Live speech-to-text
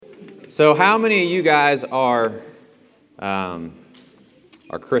So how many of you guys are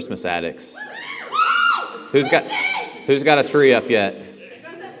Christmas addicts? Who's got a tree up yet?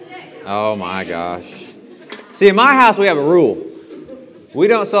 Oh my gosh. See, in my house we have a rule. We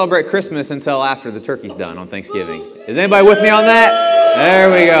don't celebrate Christmas until after the turkey's done on Thanksgiving. Is anybody with me on that?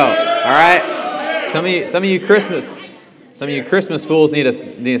 There we go. All right. Some of you Christmas fools need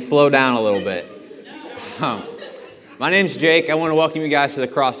to slow down a little bit. My name's Jake. I want to welcome you guys to the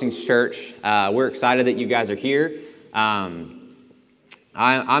Crossings Church. We're excited that you guys are here. I'm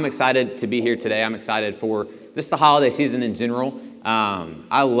excited to be here today. I'm excited for the holiday season in general.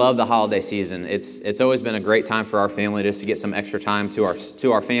 I love the holiday season. It's always been a great time for our family just to get some extra time to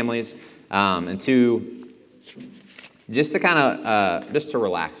our families and to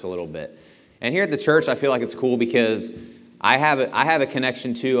relax a little bit. And here at the church, I feel like it's cool because I have a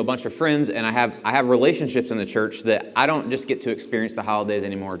connection to a bunch of friends, and I have relationships in the church that I don't just get to experience the holidays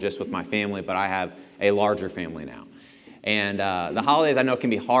anymore just with my family, but I have a larger family now. And the holidays I know can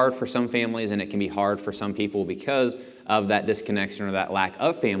be hard for some families, and it can be hard for some people because of that disconnection or that lack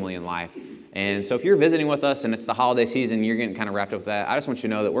of family in life. And so if you're visiting with us and it's the holiday season, you're getting kind of wrapped up with that, I just want you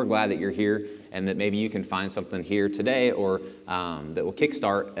to know that we're glad that you're here and that maybe you can find something here today or that will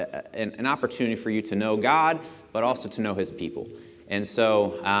kickstart an opportunity for you to know God, but also to know His people. And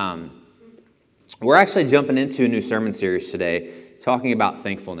so we're actually jumping into a new sermon series today talking about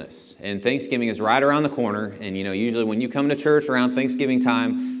thankfulness. And Thanksgiving is right around the corner. And, usually when you come to church around Thanksgiving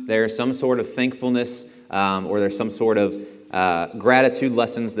time, there's some sort of thankfulness or there's some sort of gratitude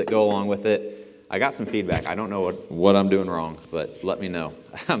lessons that go along with it. I got some feedback. I don't know what I'm doing wrong, but let me know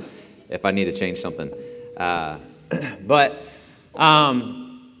if I need to change something. But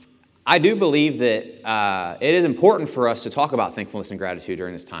I do believe that it is important for us to talk about thankfulness and gratitude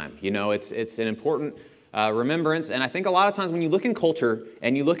during this time. It's an important remembrance, and I think a lot of times when you look in culture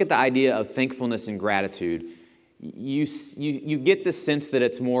and you look at the idea of thankfulness and gratitude, you get this sense that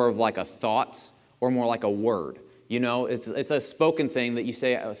it's more of like a thought or more like a word. It's a spoken thing that you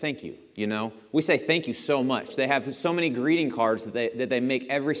say, oh, thank you. We say thank you so much. They have so many greeting cards that they make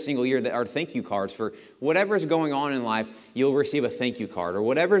every single year that are thank you cards for whatever's going on in life. You'll receive a thank you card, or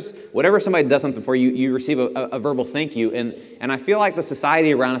whatever somebody does something for you, you receive a verbal thank you. And I feel like the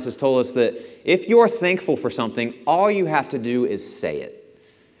society around us has told us that if you're thankful for something, all you have to do is say it.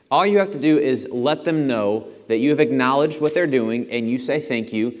 All you have to do is let them know that you have acknowledged what they're doing, and you say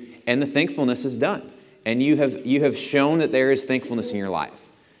thank you, and the thankfulness is done. And you have shown that there is thankfulness in your life.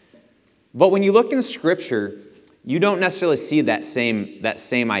 But when you look in Scripture, you don't necessarily see that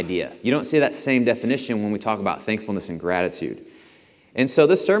same idea. You don't see that same definition when we talk about thankfulness and gratitude. And so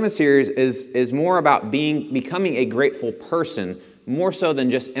this sermon series is more about becoming a grateful person, more so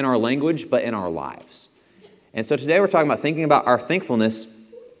than just in our language, but in our lives. And so today we're talking about thinking about our thankfulness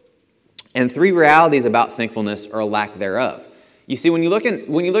and 3 realities about thankfulness or lack thereof. You see, when you look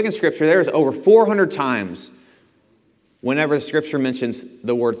in Scripture, there's over 400 times whenever the Scripture mentions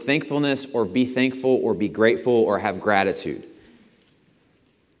the word thankfulness or be thankful or be grateful or have gratitude.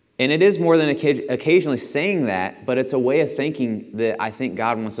 And it is more than occasionally saying that, but it's a way of thinking that I think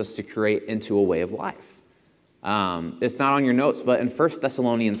God wants us to create into a way of life. It's not on your notes, but in 1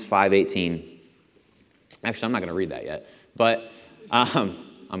 Thessalonians 5:18, actually, I'm not going to read that yet, but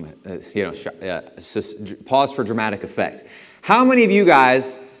pause for dramatic effect. How many of you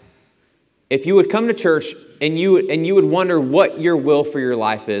guys, if you would come to church and you would wonder what your will for your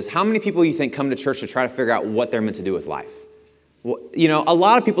life is, how many people you think come to church to try to figure out what they're meant to do with life? Well, a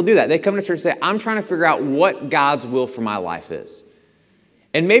lot of people do that. They come to church and say, I'm trying to figure out what God's will for my life is.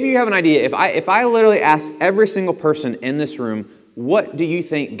 And maybe you have an idea. If I literally ask every single person in this room, what do you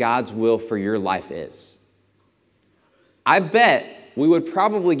think God's will for your life is? I bet we would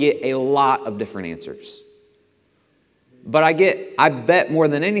probably get a lot of different answers. But I bet more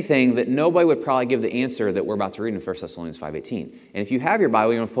than anything that nobody would probably give the answer that we're about to read in 1 Thessalonians 5:18. And if you have your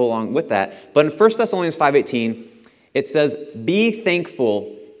Bible, you're going to pull along with that. But in 1 Thessalonians 5:18, it says, be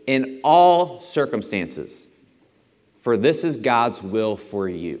thankful in all circumstances, for this is God's will for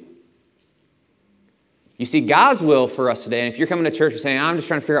you. You see, God's will for us today, and if you're coming to church and saying, I'm just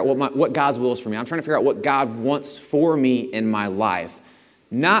trying to figure out what God's will is for me, I'm trying to figure out what God wants for me in my life,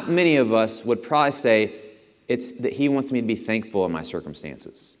 not many of us would probably say, it's that He wants me to be thankful in my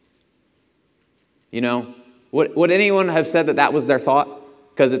circumstances. Would anyone have said that was their thought?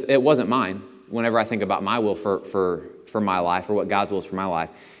 Because it wasn't mine whenever I think about my will for my life or what God's will is for my life.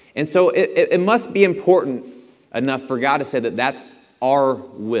 And so it must be important enough for God to say that that's our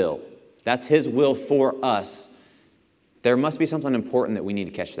will. That's His will for us. There must be something important that we need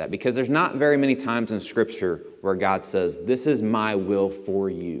to catch that, because there's not very many times in Scripture where God says, this is my will for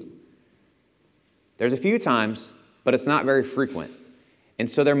you. There's a few times, but it's not very frequent. And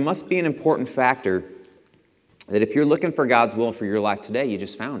so there must be an important factor that if you're looking for God's will for your life today, you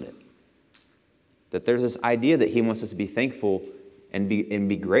just found it. That there's this idea that He wants us to be thankful and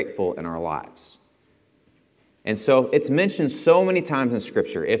be grateful in our lives. And so it's mentioned so many times in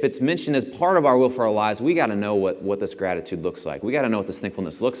Scripture. If it's mentioned as part of our will for our lives, we got to know what this gratitude looks like. We got to know what this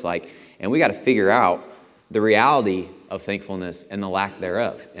thankfulness looks like, and we got to figure out the reality of thankfulness and the lack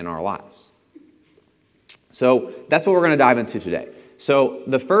thereof in our lives. So that's what we're going to dive into today. So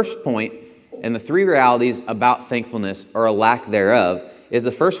the first point and the three realities about thankfulness or a lack thereof is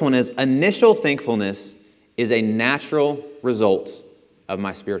the first one is initial thankfulness is a natural result of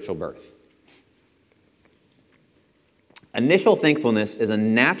my spiritual birth. Initial thankfulness is a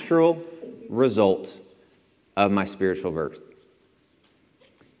natural result of my spiritual birth.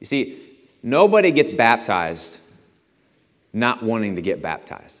 You see, nobody gets baptized not wanting to get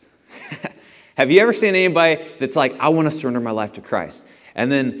baptized. Have you ever seen anybody that's like, I want to surrender my life to Christ?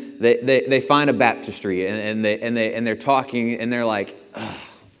 And then they find a baptistry and they're talking and they're like,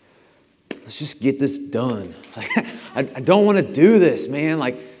 let's just get this done. Like, I don't want to do this, man.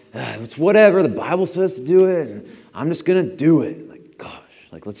 Like, it's whatever. The Bible says to do it. And I'm just going to do it. Like, gosh,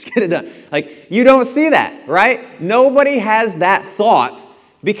 like, let's get it done. Like, you don't see that, right? Nobody has that thought,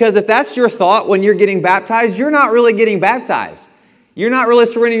 because if that's your thought when you're getting baptized, you're not really getting baptized. You're not really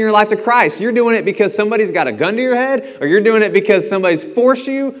surrendering your life to Christ. You're doing it because somebody's got a gun to your head, or you're doing it because somebody's forced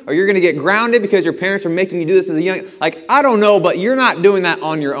you, or you're going to get grounded because your parents are making you do this as a young... Like, I don't know, but you're not doing that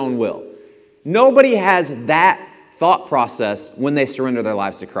on your own will. Nobody has that thought process when they surrender their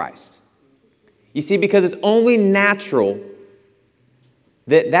lives to Christ. You see, because it's only natural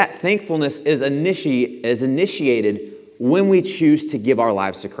that thankfulness is initiated when we choose to give our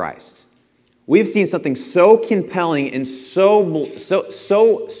lives to Christ. We've seen something so compelling and so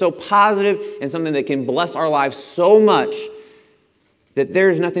positive and something that can bless our lives so much that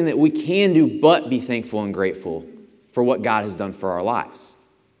there's nothing that we can do but be thankful and grateful for what God has done for our lives.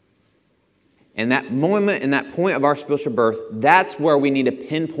 And that moment and that point of our spiritual birth, that's where we need to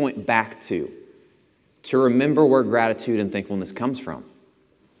pinpoint back to remember where gratitude and thankfulness comes from.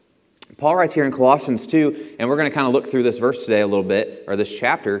 Paul writes here in Colossians 2, and we're going to kind of look through this verse today a little bit, or this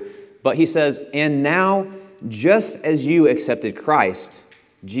chapter, but he says, and now, just as you accepted Christ,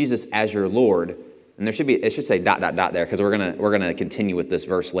 Jesus as your Lord, and it should say ... there, because we're going to continue with this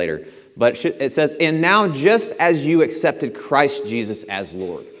verse later. But it says, and now, just as you accepted Christ Jesus as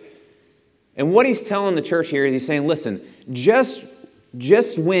Lord. And what he's telling the church here is he's saying, listen, just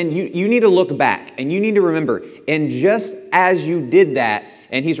when you need to look back and you need to remember, and just as you did that,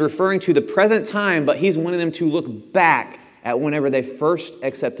 and he's referring to the present time, but he's wanting them to look back at whenever they first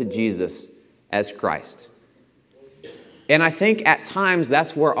accepted Jesus as Christ. And I think at times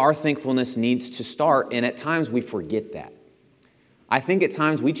that's where our thankfulness needs to start, and at times we forget that. I think at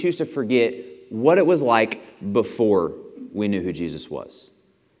times we choose to forget what it was like before we knew who Jesus was.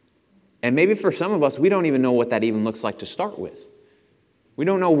 And maybe for some of us, we don't even know what that even looks like to start with. We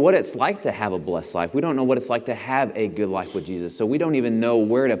don't know what it's like to have a blessed life. We don't know what it's like to have a good life with Jesus. So we don't even know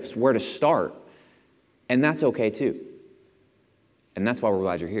where to start. And that's okay too. And that's why we're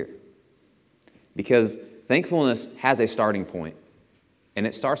glad you're here. Because thankfulness has a starting point. And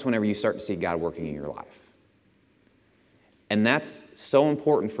it starts whenever you start to see God working in your life. And that's so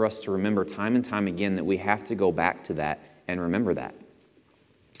important for us to remember time and time again, that we have to go back to that and remember that.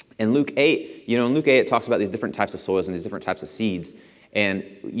 In Luke 8, it talks about these different types of soils and these different types of seeds. And,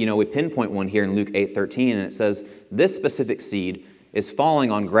 we pinpoint one here in Luke 8:13, and it says, this specific seed is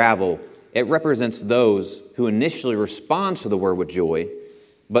falling on gravel. It represents those who initially respond to the word with joy,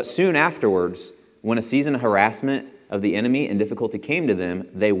 but soon afterwards, when a season of harassment of the enemy and difficulty came to them,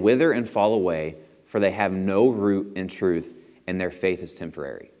 they wither and fall away, for they have no root in truth, and their faith is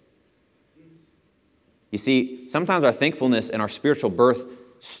temporary. You see, sometimes our thankfulness and our spiritual birth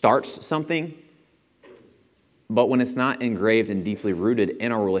starts something, but when it's not engraved and deeply rooted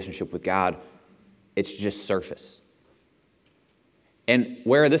in our relationship with God, it's just surface. And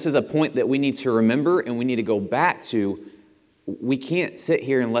where this is a point that we need to remember and we need to go back to, we can't sit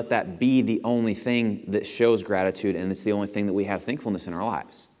here and let that be the only thing that shows gratitude and it's the only thing that we have thankfulness in our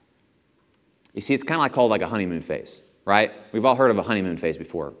lives. You see, it's kind of like called like a honeymoon phase, right? We've all heard of a honeymoon phase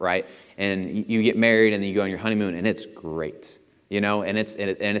before, right? And you get married and then you go on your honeymoon and it's great, and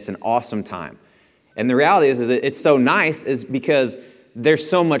it's an awesome time. And the reality is that it's so nice is because there's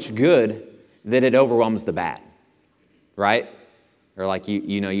so much good that it overwhelms the bad, right? Or like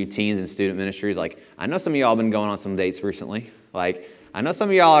you teens in student ministries, like I know some of y'all have been going on some dates recently. Like I know some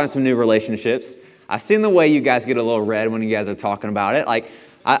of y'all are in some new relationships. I've seen the way you guys get a little red when you guys are talking about it. Like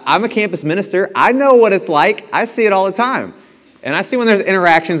I'm a campus minister. I know what it's like. I see it all the time. And I see when there's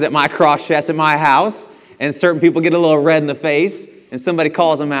interactions at my cross chats at my house, and certain people get a little red in the face, and somebody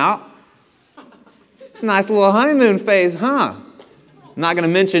calls them out. It's a nice little honeymoon phase, huh? I'm not going to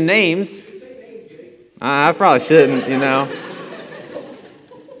mention names. I probably shouldn't,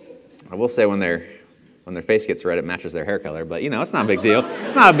 I will say when their face gets red, it matches their hair color. But, it's not a big deal.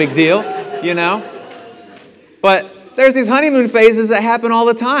 It's not a big deal, But there's these honeymoon phases that happen all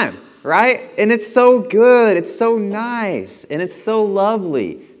the time, right? And it's so good. It's so nice. And it's so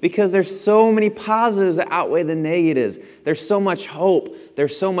lovely because there's so many positives that outweigh the negatives. There's so much hope.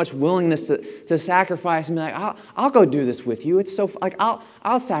 There's so much willingness to sacrifice and be like, I'll go do this with you. It's so, like,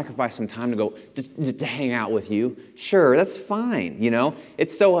 I'll sacrifice some time to go to hang out with you. Sure, that's fine,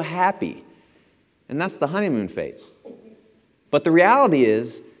 It's so happy. And that's the honeymoon phase. But the reality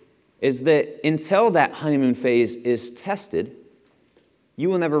is that until that honeymoon phase is tested, you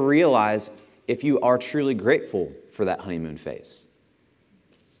will never realize if you are truly grateful for that honeymoon phase.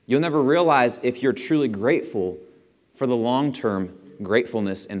 You'll never realize if you're truly grateful for the long-term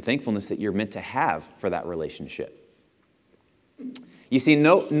gratefulness and thankfulness that you're meant to have for that relationship. You see,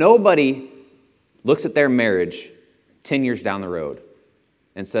 nobody looks at their marriage 10 years down the road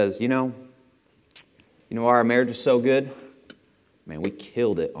and says, why our marriage is so good? Man, we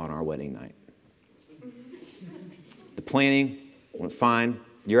killed it on our wedding night. The planning went fine.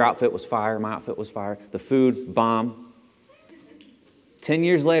 Your outfit was fire. My outfit was fire. The food, bomb. 10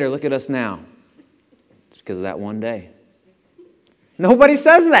 years later, look at us now. It's because of that one day. Nobody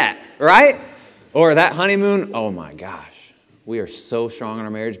says that, right? Or that honeymoon, oh my gosh. We are so strong in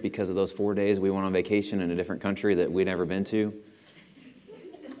our marriage because of those 4 days we went on vacation in a different country that we'd never been to.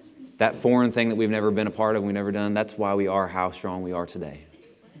 That foreign thing that we've never been a part of, we've never done, that's why we are how strong we are today.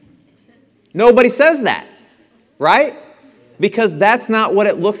 Nobody says that, right? Because that's not what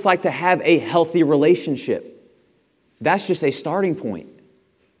it looks like to have a healthy relationship. That's just a starting point.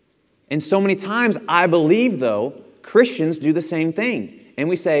 And so many times, I believe, though, Christians do the same thing. And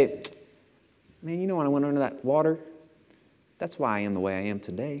we say, man, when I went under that water, that's why I am the way I am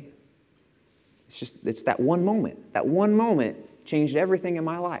today. It's that one moment. That one moment changed everything in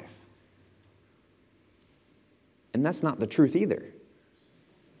my life. And that's not the truth either.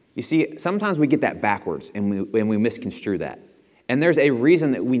 You see, sometimes we get that backwards and we misconstrue that. And there's a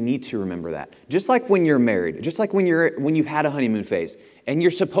reason that we need to remember that. Just like when you're married, just like when you've had a honeymoon phase, and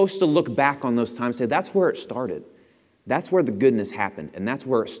you're supposed to look back on those times and say, that's where it started. That's where the goodness happened, and that's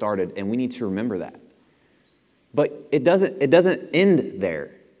where it started, and we need to remember that. But it doesn't end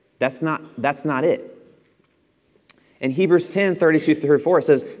there. That's not it. In Hebrews 10, 32-34, it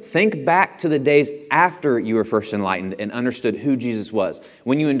says, think back to the days after you were first enlightened and understood who Jesus was,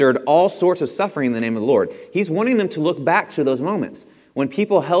 when you endured all sorts of suffering in the name of the Lord. He's wanting them to look back to those moments when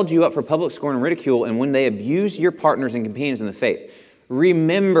people held you up for public scorn and ridicule and when they abused your partners and companions in the faith.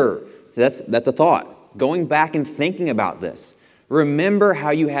 Remember, that's a thought, going back and thinking about this. Remember how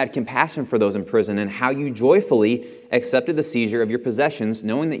you had compassion for those in prison and how you joyfully accepted the seizure of your possessions,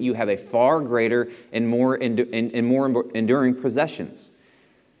 knowing that you have a far greater and more enduring possessions.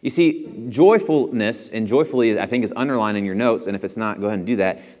 You see, joyfulness, and joyfully I think is underlined in your notes, and if it's not, go ahead and do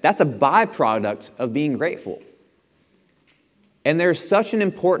that. That's a byproduct of being grateful. And there's such an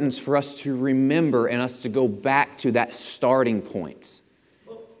importance for us to remember and us to go back to that starting point,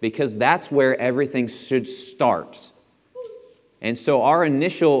 because that's where everything should start. And so our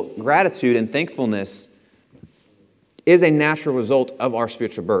initial gratitude and thankfulness is a natural result of our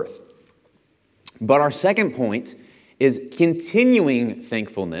spiritual birth. But our second point is continuing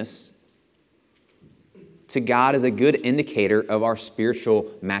thankfulness to God is a good indicator of our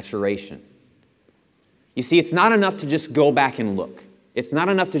spiritual maturation. You see, it's not enough to just go back and look. It's not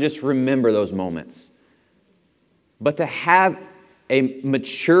enough to just remember those moments. But to have a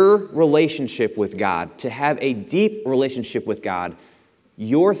mature relationship with God, to have a deep relationship with God,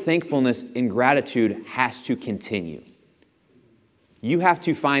 your thankfulness and gratitude has to continue. You have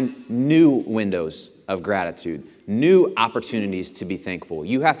to find new windows of gratitude, new opportunities to be thankful.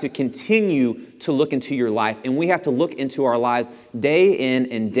 You have to continue to look into your life, and we have to look into our lives day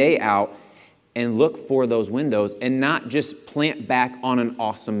in and day out and look for those windows and not just plant back on an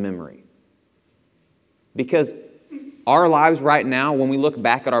awesome memory. Because our lives right now, when we look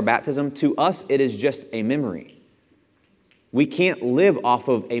back at our baptism, to us it is just a memory. We can't live off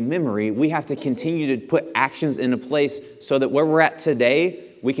of a memory. We have to continue to put actions into place so that where we're at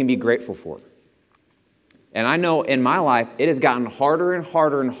today, we can be grateful for. And I know in my life, it has gotten harder and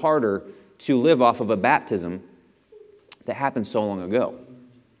harder and harder to live off of a baptism that happened so long ago.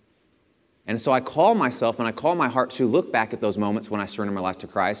 And so I call myself and I call my heart to look back at those moments when I surrender my life to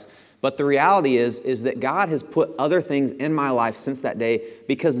Christ. But the reality is that God has put other things in my life since that day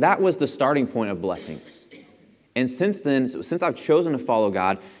because that was the starting point of blessings. And since then, since I've chosen to follow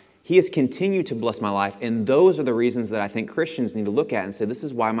God, He has continued to bless my life. And those are the reasons that I think Christians need to look at and say, this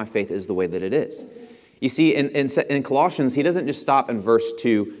is why my faith is the way that it is. You see, in Colossians, he doesn't just stop in verse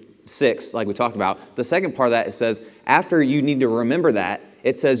 2:6, like we talked about. The second part of that, it says, after you need to remember that,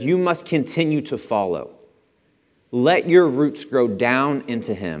 it says, you must continue to follow. Let your roots grow down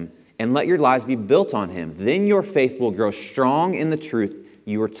into Him, and let your lives be built on Him. Then your faith will grow strong in the truth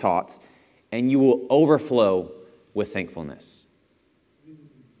you were taught, and you will overflow with thankfulness.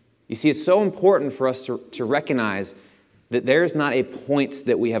 You see, it's so important for us to recognize that there is not a point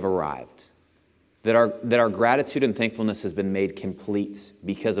that we have arrived, that our gratitude and thankfulness has been made complete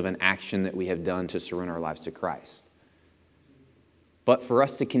because of an action that we have done to surrender our lives to Christ. But for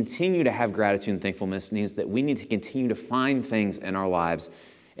us to continue to have gratitude and thankfulness means that we need to continue to find things in our lives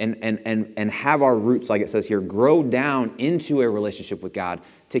and have our roots, like it says here, grow down into a relationship with God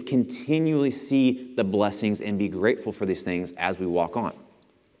to continually see the blessings and be grateful for these things as we walk on.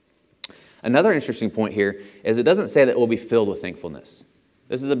 Another interesting point here is it doesn't say that we'll be filled with thankfulness.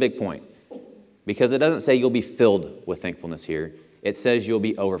 This is a big point because it doesn't say you'll be filled with thankfulness here. It says you'll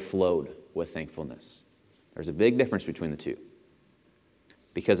be overflowed with thankfulness. There's a big difference between the two.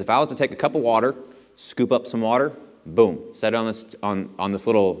 Because if I was to take a cup of water, scoop up some water, boom, set it on this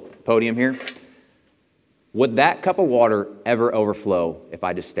little podium here, would that cup of water ever overflow if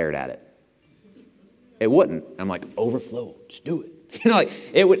I just stared at it? It wouldn't. I'm like, overflow, just do it.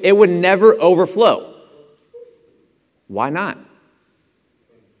 It would never overflow. Why not?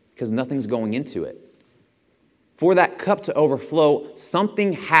 Because nothing's going into it. For that cup to overflow,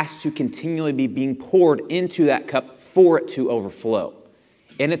 something has to continually be being poured into that cup for it to overflow.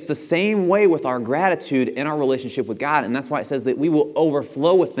 And it's the same way with our gratitude in our relationship with God. And that's why it says that we will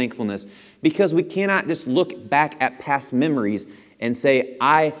overflow with thankfulness, because we cannot just look back at past memories and say,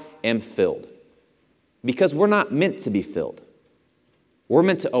 I am filled. Because we're not meant to be filled. We're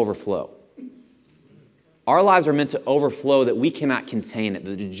meant to overflow. Our lives are meant to overflow that we cannot contain it.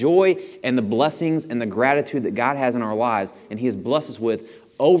 The joy and the blessings and the gratitude that God has in our lives and He has blessed us with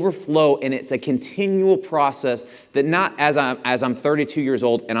overflow, and it's a continual process that not as I'm 32 years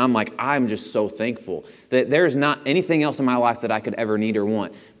old and I'm like, I'm just so thankful that there's not anything else in my life that I could ever need or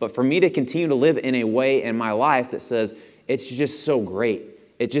want. But for me to continue to live in a way in my life that says, it's just so great.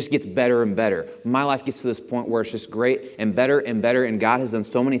 It just gets better and better. My life gets to this point where it's just great and better, and God has done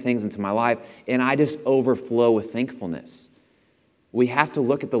so many things into my life, and I just overflow with thankfulness. We have to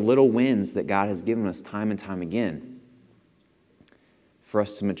look at the little wins that God has given us time and time again for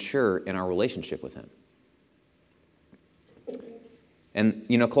us to mature in our relationship with Him. And,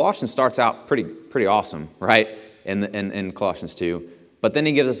 Colossians starts out pretty awesome, right? In Colossians 2. But then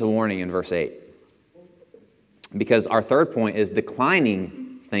he gives us a warning in verse 8. Because our third point is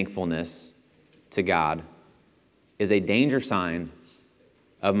declining thankfulness to God is a danger sign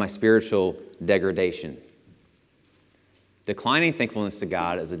of my spiritual degradation. Declining thankfulness to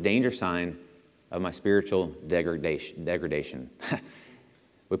God is a danger sign of my spiritual degradation.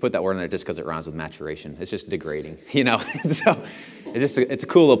 We put that word in there just because it rhymes with maturation. It's just degrading, So it's a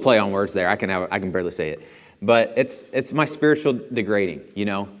cool little play on words there. I can barely say it, but it's my spiritual degrading.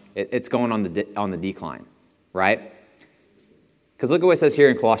 It's going on the decline, right? Because look at what it says here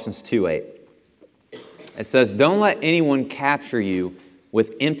in Colossians 2:8. It says, "Don't let anyone capture you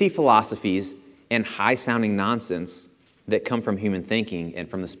with empty philosophies and high-sounding nonsense that come from human thinking and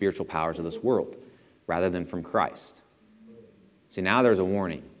from the spiritual powers of this world, rather than from Christ." See, now there's a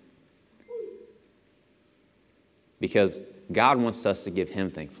warning. Because God wants us to give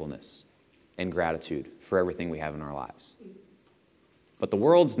Him thankfulness and gratitude for everything we have in our lives. But the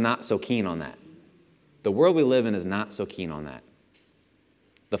world's not so keen on that. The world we live in is not so keen on that.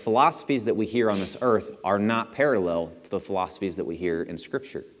 The philosophies that we hear on this earth are not parallel to the philosophies that we hear in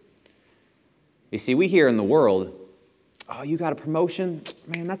Scripture. You see, we hear in the world, oh, you got a promotion?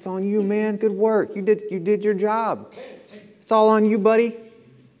 Man, that's on you, man. Good work. You did your job. It's all on you, buddy.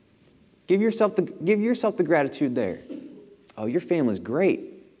 Give yourself the gratitude there. Oh, your family's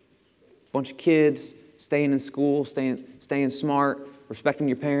great. Bunch of kids, staying in school, staying smart, respecting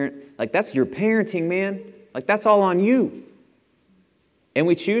your parent. Like, that's your parenting, man. Like, that's all on you. And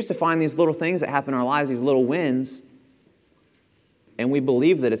we choose to find these little things that happen in our lives, these little wins, and we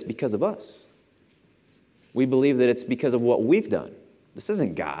believe that it's because of us. We believe that it's because of what we've done. This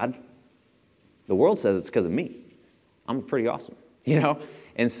isn't God. The world says it's because of me. I'm pretty awesome,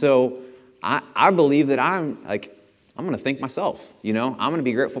 And so I believe that I'm I'm going to thank myself. I'm going to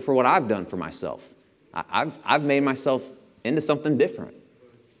be grateful for what I've done for myself. I've made myself into something different.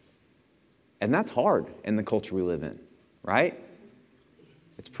 And that's hard in the culture we live in, right?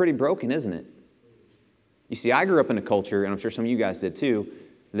 It's pretty broken, isn't it? You see, I grew up in a culture, and I'm sure some of you guys did too,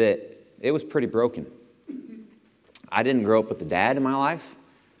 that it was pretty broken. I didn't grow up with a dad in my life.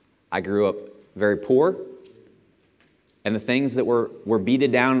 I grew up very poor. And the things that were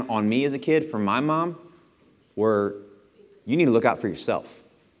beaten down on me as a kid from my mom were, you need to look out for yourself,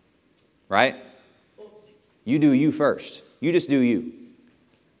 right? You do you first. You just do you.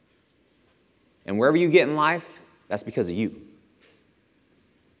 And wherever you get in life, that's because of you.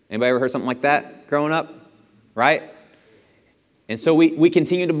 Anybody ever heard something like that growing up? Right? And so we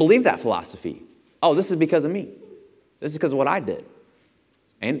continue to believe that philosophy. Oh, this is because of me. This is because of what I did.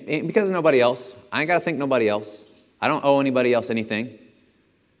 And because of nobody else. I ain't got to think nobody else. I don't owe anybody else anything.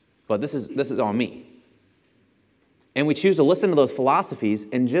 But this is on me. And we choose to listen to those philosophies,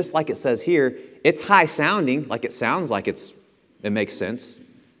 and just like it says here, it's high sounding, like it sounds like it makes sense.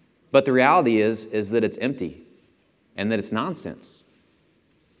 But the reality is that it's empty and that it's nonsense.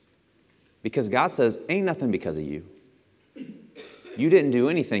 Because God says, ain't nothing because of you. You didn't do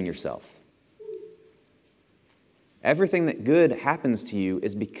anything yourself. Everything that good happens to you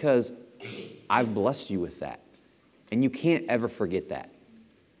is because I've blessed you with that. And you can't ever forget that.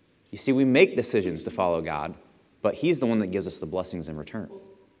 You see, we make decisions to follow God, but He's the one that gives us the blessings in return.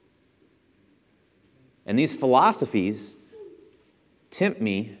 And these philosophies tempt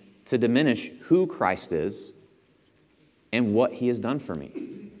me to diminish who Christ is and what He has done for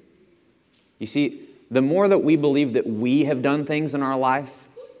me. You see, the more that we believe that we have done things in our life,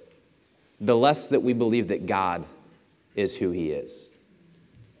 the less that we believe that God is who He is.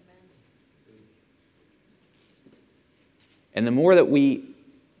 And the more that we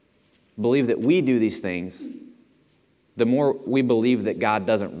believe that we do these things, the more we believe that God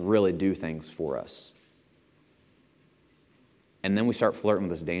doesn't really do things for us. And then we start flirting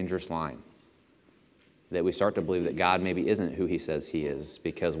with this dangerous line that we start to believe that God maybe isn't who He says He is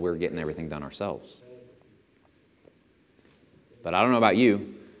because we're getting everything done ourselves. But I don't know about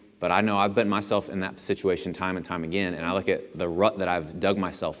you, but I know I've put myself in that situation time and time again, and I look at the rut that I've dug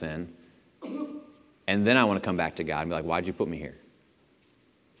myself in, and then I want to come back to God and be like, why'd you put me here?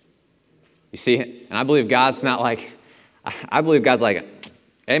 You see, and I believe God's not like, I believe God's like,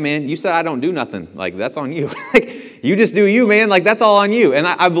 hey man, you said I don't do nothing. Like, that's on you. Like, you just do you, man. Like, that's all on you. And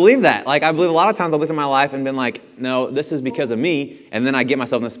I believe that. Like, I believe a lot of times I've looked at my life and been like, no, this is because of me. And then I get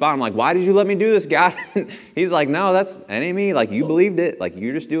myself in the spot. I'm like, why did you let me do this, God? He's like, no, that ain't me. Like, you believed it. Like,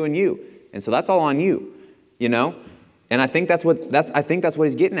 you're just doing you. And so that's all on you, you know? And I think that's what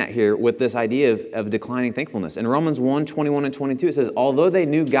he's getting at here with this idea of declining thankfulness. In Romans 1:21 and 22, it says, although they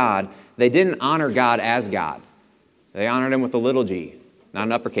knew God, they didn't honor God as God. They honored Him with a little g, not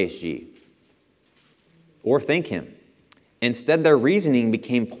an uppercase G, or thank Him. Instead, their reasoning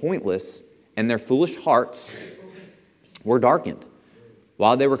became pointless, and their foolish hearts were darkened.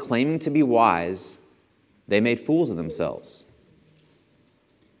 While they were claiming to be wise, they made fools of themselves.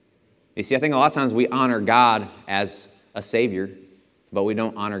 You see, I think a lot of times we honor God as a Savior, but we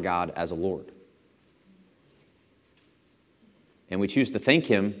don't honor God as a Lord. And we choose to thank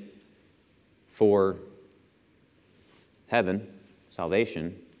Him for heaven,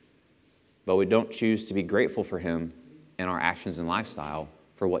 salvation, but we don't choose to be grateful for Him in our actions and lifestyle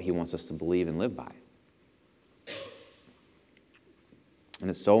for what He wants us to believe and live by. And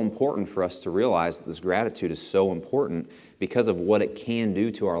it's so important for us to realize that this gratitude is so important because of what it can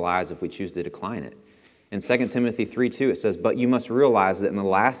do to our lives if we choose to decline it. In 2 Timothy 3:2, it says, but you must realize that in the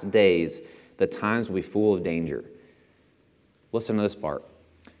last days, the times will be full of danger. Listen to this part.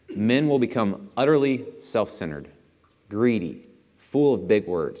 Men will become utterly self-centered, greedy, full of big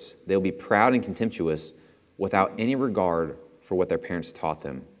words. They'll be proud and contemptuous without any regard for what their parents taught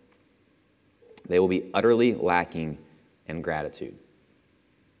them. They will be utterly lacking in gratitude.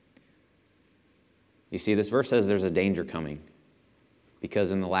 You see, this verse says there's a danger coming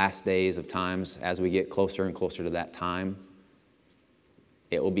because in the last days of times, as we get closer and closer to that time,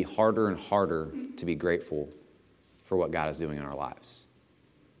 it will be harder and harder to be grateful for what God is doing in our lives.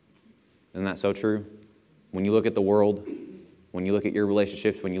 Isn't that so true? When you look at the world, when you look at your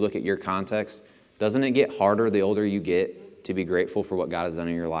relationships, when you look at your context, doesn't it get harder the older you get to be grateful for what God has done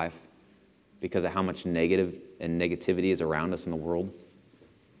in your life because of how much negative and negativity is around us in the world?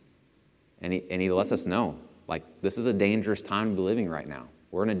 And he lets us know, like, this is a dangerous time to be living right now.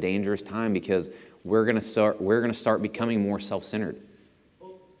 We're in a dangerous time because we're going to start becoming more self-centered.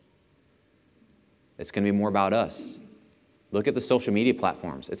 It's going to be more about us. Look at the social media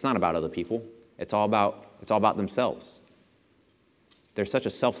platforms. It's not about other people. It's all about themselves. There's such a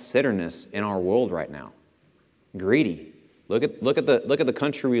self-centeredness in our world right now. Greedy. Look at the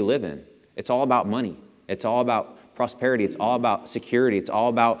country we live in. It's all about money. It's all about prosperity. It's all about security. It's all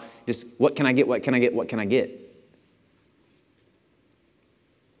about just what can I get, what can I get, what can I get?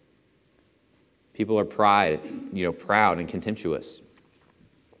 People are proud and contemptuous.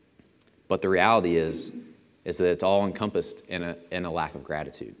 But the reality is that it's all encompassed in a lack of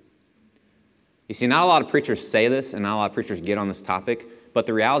gratitude. You see, not a lot of preachers say this, and not a lot of preachers get on this topic, but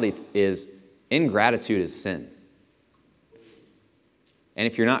the reality is ingratitude is sin. And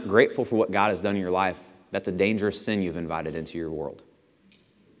if you're not grateful for what God has done in your life, that's a dangerous sin you've invited into your world.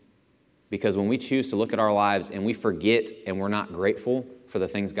 Because when we choose to look at our lives and we forget and we're not grateful for the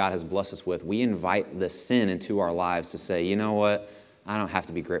things God has blessed us with, we invite the sin into our lives to say, you know what, I don't have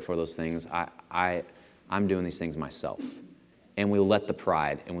to be grateful for those things. I'm doing these things myself. And we let the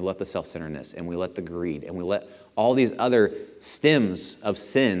pride, and we let the self-centeredness, and we let the greed, and we let all these other stems of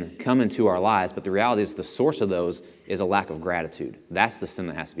sin come into our lives. But the reality is the source of those is a lack of gratitude. That's the sin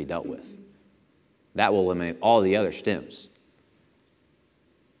that has to be dealt with. That will eliminate all the other stems.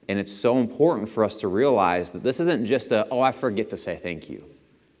 And it's so important for us to realize that this isn't just I forget to say thank you.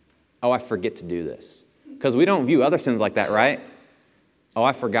 Oh, I forget to do this. Because we don't view other sins like that, right? Oh,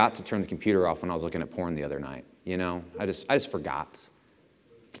 I forgot to turn the computer off when I was looking at porn the other night. I just forgot.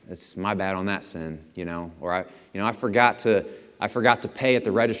 It's my bad on that sin, Or I forgot to pay at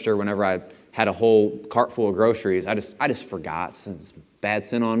the register whenever I had a whole cart full of groceries. I just forgot. It's bad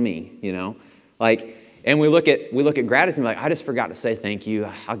sin on me, And we look at gratitude like, I just forgot to say thank you.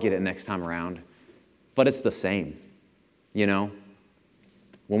 I'll get it next time around. But it's the same, When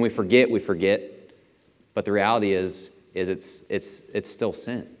we forget, we forget. But the reality is it's still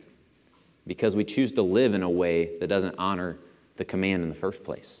sin. Because we choose to live in a way that doesn't honor the command in the first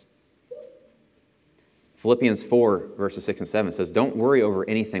place. Philippians 4, verses 6 and 7 says, don't worry over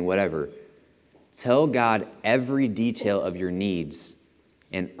anything, whatever. Tell God every detail of your needs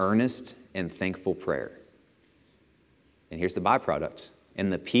in earnest and thankful prayer. And here's the byproduct.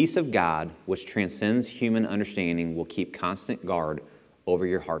 And the peace of God, which transcends human understanding, will keep constant guard over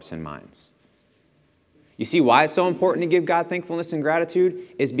your hearts and minds. You see why it's so important to give God thankfulness and gratitude?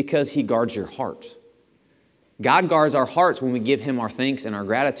 Is because He guards your heart. God guards our hearts when we give Him our thanks and our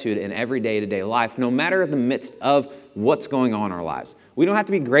gratitude in every day-to-day life, no matter the midst of what's going on in our lives. We don't have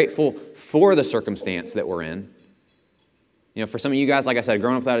to be grateful for the circumstance that we're in. For some of you guys, like I said,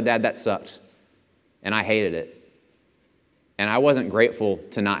 growing up without a dad, that sucked. And I hated it. And I wasn't grateful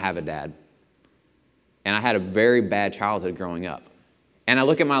to not have a dad. And I had a very bad childhood growing up. And I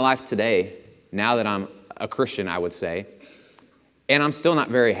look at my life today, now that I'm a Christian, I would say, and I'm still not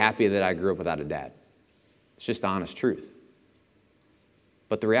very happy that I grew up without a dad. It's just the honest truth.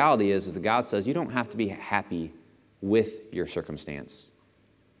 But the reality is that God says you don't have to be happy with your circumstance.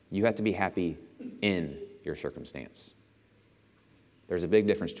 You have to be happy in your circumstance. There's a big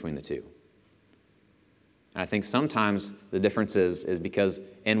difference between the two. And I think sometimes the difference is because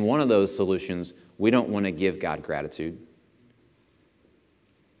in one of those solutions, we don't want to give God gratitude.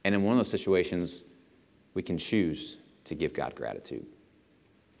 And in one of those situations, we can choose to give God gratitude.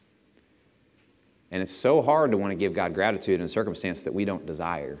 And it's so hard to want to give God gratitude in a circumstance that we don't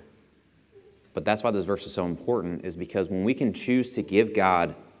desire. But that's why this verse is so important, is because when we can choose to give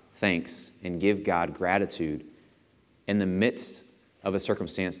God thanks and give God gratitude in the midst of a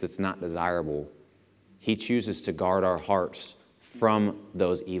circumstance that's not desirable, He chooses to guard our hearts from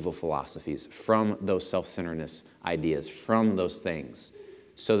those evil philosophies, from those self-centeredness ideas, from those things,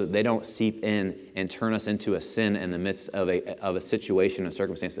 so that they don't seep in and turn us into a sin in the midst of a situation, a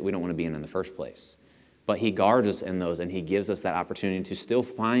circumstance that we don't want to be in the first place. But He guards us in those, and He gives us that opportunity to still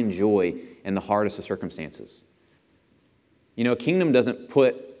find joy in the hardest of circumstances. A kingdom doesn't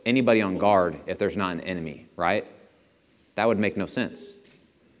put anybody on guard if there's not an enemy, right? That would make no sense.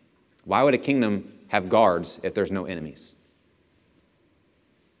 Why would a kingdom have guards if there's no enemies?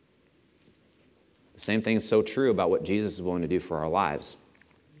 The same thing is so true about what Jesus is willing to do for our lives.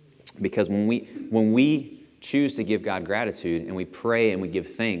 Because when we choose to give God gratitude and we pray and we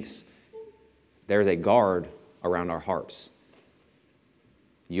give thanks, there's a guard around our hearts.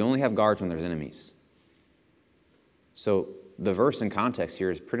 You only have guards when there's enemies. So the verse in context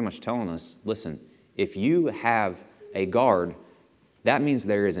here is pretty much telling us, listen, if you have a guard, that means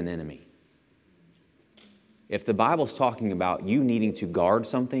there is an enemy. If the Bible's talking about you needing to guard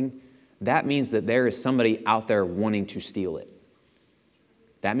something, that means that there is somebody out there wanting to steal it.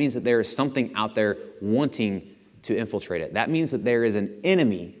 That means that there is something out there wanting to infiltrate it. That means that there is an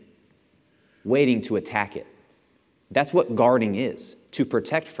enemy waiting to attack it. That's what guarding is, to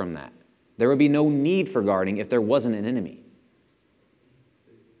protect from that. There would be no need for guarding if there wasn't an enemy.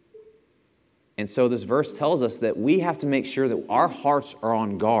 And so this verse tells us that we have to make sure that our hearts are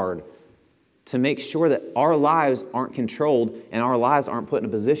on guard to make sure that our lives aren't controlled and our lives aren't put in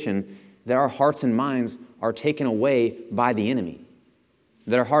a position that our hearts and minds are taken away by the enemy,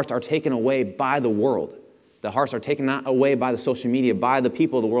 that our hearts are taken away by the world, the hearts are taken away by the social media, by the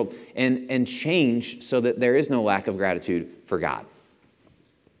people of the world, and changed so that there is no lack of gratitude for God.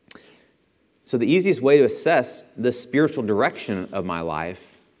 So the easiest way to assess the spiritual direction of my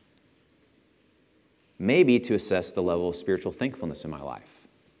life may be to assess the level of spiritual thankfulness in my life.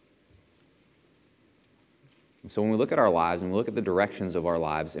 And so when we look at our lives and we look at the directions of our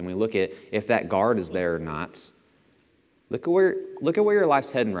lives and we look at if that guard is there or not, look at where your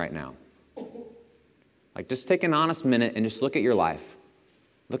life's heading right now. Like, just take an honest minute and just look at your life.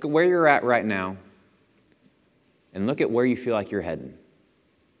 Look at where you're at right now and look at where you feel like you're heading.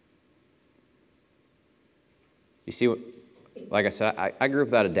 You see, like I said, I grew up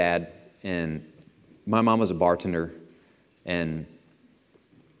without a dad, and my mom was a bartender, and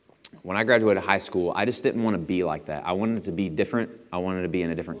when I graduated high school, I just didn't want to be like that. I wanted it to be different. I wanted to be in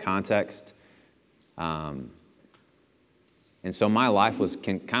a different context. And so my life was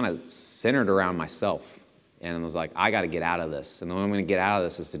kind of centered around myself. And I was like, I got to get out of this. And the only way I'm going to get out of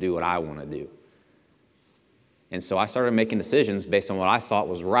this is to do what I want to do. And so I started making decisions based on what I thought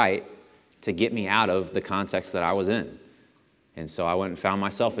was right to get me out of the context that I was in. And so I went and found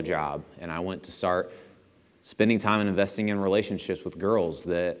myself a job. And I went to start spending time and investing in relationships with girls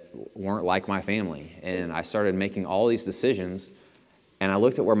that weren't like my family. And I started making all these decisions. And I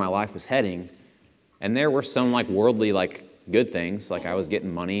looked at where my life was heading. And there were some worldly good things, like I was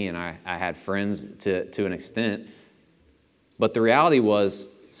getting money and I had friends to an extent. But the reality was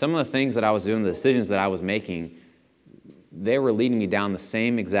some of the things that I was doing, the decisions that I was making, they were leading me down the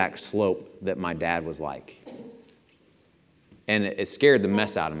same exact slope that my dad was like. And it scared the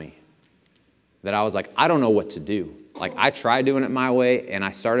mess out of me. That I was like, I don't know what to do. I tried doing it my way and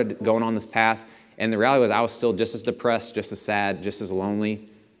I started going on this path. And the reality was I was still just as depressed, just as sad, just as lonely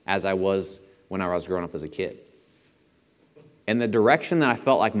as I was when I was growing up as a kid. And the direction that I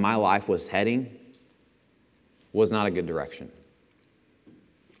felt like my life was heading was not a good direction.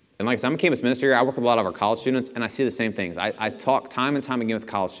 And like I said, I'm a campus minister here. I work with a lot of our college students, and I see the same things. I talk time and time again with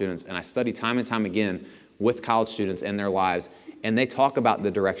college students, and I study time and time again with college students and their lives, and they talk about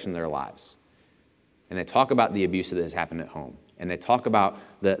the direction of their lives. And they talk about the abuse that has happened at home. And they talk about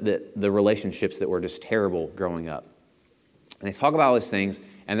the relationships that were just terrible growing up. And they talk about all these things,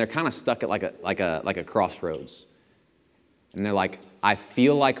 and they're kind of stuck at like a crossroads. And they're like, I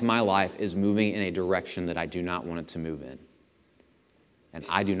feel like my life is moving in a direction that I do not want it to move in. And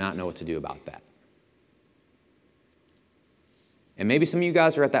I do not know what to do about that. And maybe some of you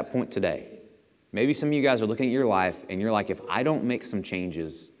guys are at that point today. Maybe some of you guys are looking at your life and you're like, if I don't make some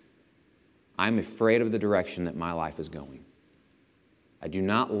changes, I'm afraid of the direction that my life is going. I do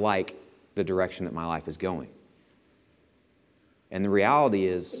not like the direction that my life is going. And the reality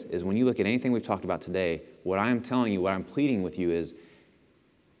is when you look at anything we've talked about today, what I'm telling you, what I'm pleading with you is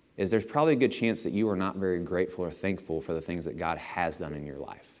there's probably a good chance that you are not very grateful or thankful for the things that God has done in your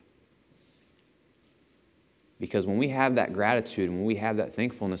life. Because when we have that gratitude and when we have that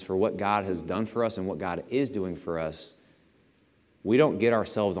thankfulness for what God has done for us and what God is doing for us, we don't get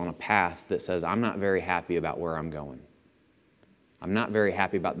ourselves on a path that says, I'm not very happy about where I'm going. I'm not very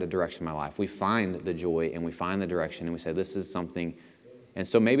happy about the direction of my life. We find the joy and we find the direction and we say, this is something. And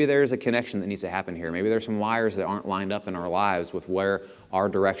so maybe there's a connection that needs to happen here. Maybe there's some wires that aren't lined up in our lives with where our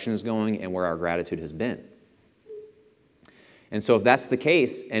direction is going and where our gratitude has been. And so if that's the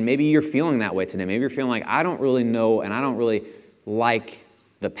case, and maybe you're feeling that way today, maybe you're feeling like, I don't really know and I don't really like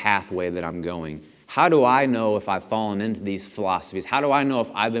the pathway that I'm going. How do I know if I've fallen into these philosophies? How do I know if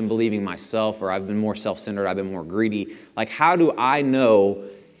I've been believing myself or I've been more self-centered, I've been more greedy? How do I know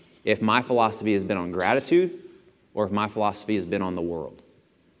if my philosophy has been on gratitude or if my philosophy has been on the world?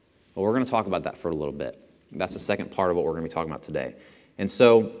 Well, we're going to talk about that for a little bit. That's the second part of what we're going to be talking about today. And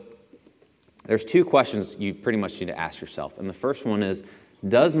so there's two questions you pretty much need to ask yourself. And the first one is,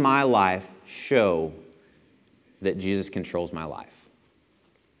 does my life show that Jesus controls my life?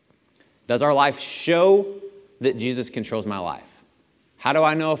 Does our life show that Jesus controls my life? How do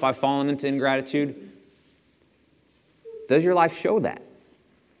I know if I've fallen into ingratitude? Does your life show that?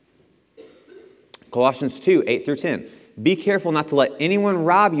 Colossians 2, 8 through 10. Be careful not to let anyone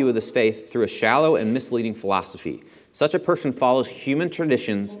rob you of this faith through a shallow and misleading philosophy. Such a person follows human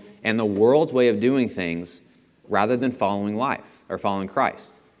traditions and the world's way of doing things rather than following life or following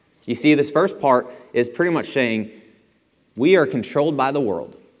Christ. You see, this first part is pretty much saying we are controlled by the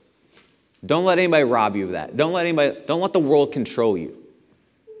world. Don't let anybody rob you of that. Don't let the world control you.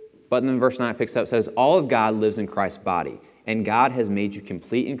 But then verse 9 picks up, says, all of God lives in Christ's body, and God has made you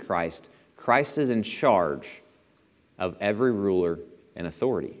complete in Christ. Christ is in charge of every ruler and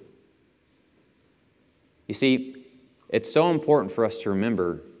authority. You see, it's so important for us to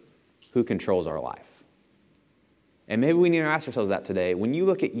remember who controls our life. And maybe we need to ask ourselves that today. When you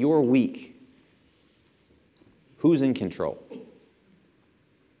look at your week, who's in control?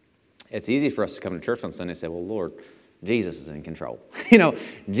 It's easy for us to come to church on Sunday and say, well, Lord, Jesus is in control.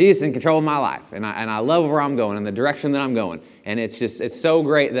 Jesus is in control of my life. And I love where I'm going and the direction that I'm going. And it's so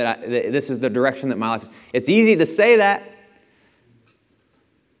great that this is the direction that my life is. It's easy to say that.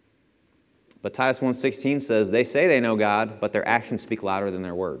 But Titus 1:16 says, they say they know God, but their actions speak louder than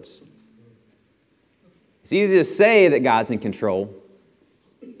their words. It's easy to say that God's in control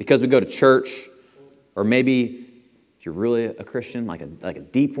because we go to church, or maybe if you're really a Christian, like a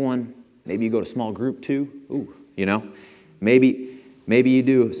deep one, maybe you go to small group too. Ooh, maybe you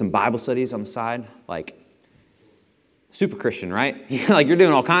do some Bible studies on the side, like super Christian, right? Like you're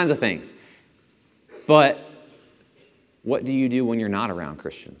doing all kinds of things. But what do you do when you're not around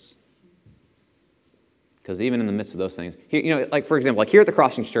Christians? Because even in the midst of those things, like for example, like here at the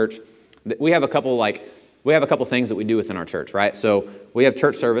Crossings Church, we have a couple things that we do within our church, right? So we have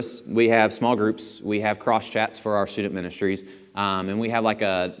church service, we have small groups, we have cross chats for our student ministries, and we have like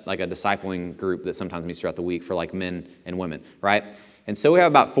a discipling group that sometimes meets throughout the week for like men and women, right? And so we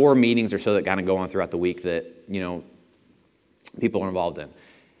have about 4 meetings or so that kind of go on throughout the week that people are involved in.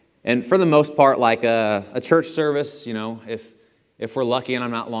 And for the most part, like a church service, if we're lucky and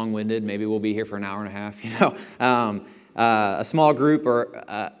I'm not long-winded, maybe we'll be here for an hour and a half, a small group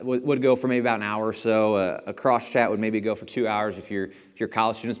would go for maybe about an hour or so. A cross chat would maybe go for 2 hours. If you're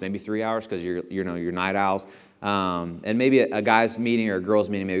college students, maybe 3 hours because you're night owls. And maybe a guys meeting or a girls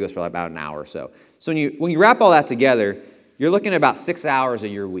meeting maybe goes for like about an hour or so. So when you wrap all that together, you're looking at about 6 hours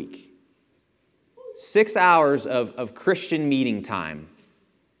of your week. 6 hours of Christian meeting time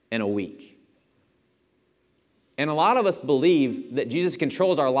in a week. And a lot of us believe that Jesus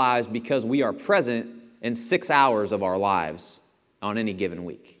controls our lives because we are present in 6 hours of our lives on any given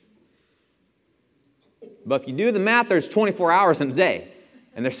week. But if you do the math, there's 24 hours in a day,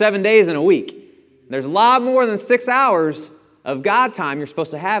 and there's 7 days in a week. There's a lot more than 6 hours of God time you're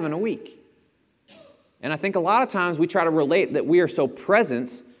supposed to have in a week. And I think a lot of times we try to relate that we are so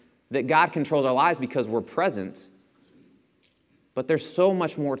present that God controls our lives because we're present. But there's so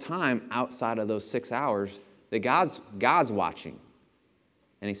much more time outside of those 6 hours that God's watching.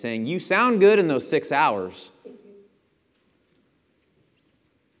 And he's saying, you sound good in those 6 hours,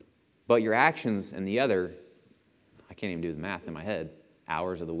 but your actions in the other, I can't even do the math in my head,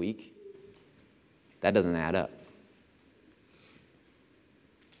 hours of the week, that doesn't add up.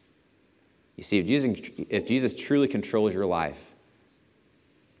 You see, if Jesus truly controls your life,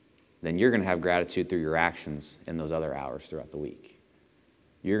 then you're going to have gratitude through your actions in those other hours throughout the week.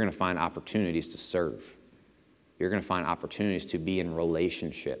 You're going to find opportunities to serve. You're going to find opportunities to be in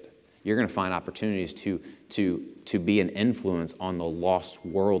relationship. You're going to find opportunities to be an influence on the lost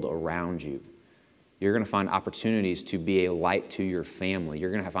world around you. You're going to find opportunities to be a light to your family.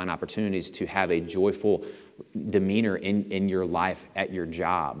 You're going to find opportunities to have a joyful demeanor in your life at your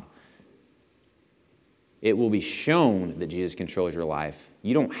job. It will be shown that Jesus controls your life.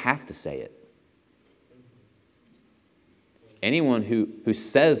 You don't have to say it. Anyone who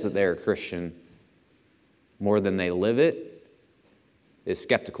says that they're a Christian more than they live it is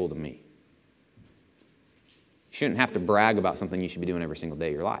skeptical to me. You shouldn't have to brag about something you should be doing every single day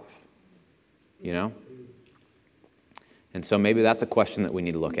of your life. And so maybe that's a question that we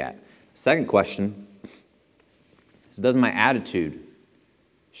need to look at. Second question is, does my attitude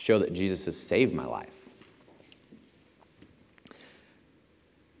show that Jesus has saved my life?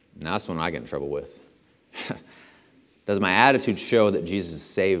 Now that's one I get in trouble with. Does my attitude show that Jesus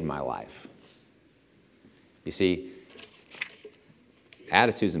saved my life? You see,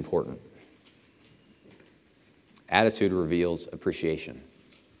 attitude is important. Attitude reveals appreciation.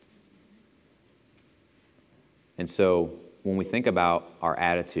 And so when we think about our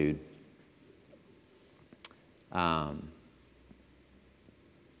attitude, have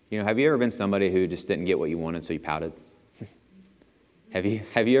you ever been somebody who just didn't get what you wanted, so you pouted? Have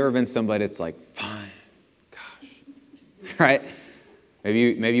you ever been somebody that's like, fine, gosh, right?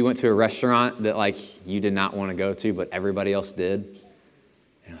 Maybe you went to a restaurant that like you did not want to go to, but everybody else did. And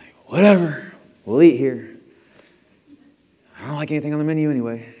you're like, whatever, we'll eat here. I don't like anything on the menu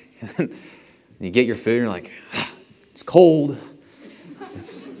anyway. And you get your food and you're like, it's cold.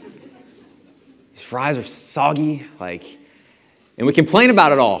 These fries are soggy. And we complain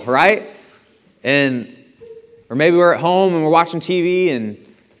about it all, right? Or maybe we're at home and we're watching TV and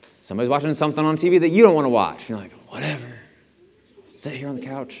somebody's watching something on TV that you don't want to watch. You're like, whatever. Sit here on the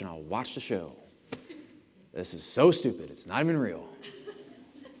couch and I'll watch the show. This is so stupid. It's not even real.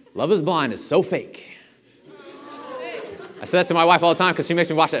 Love is Blind is so fake. I say that to my wife all the time because she makes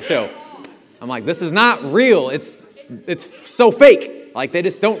me watch that show. I'm like, this is not real. It's so fake. Like, they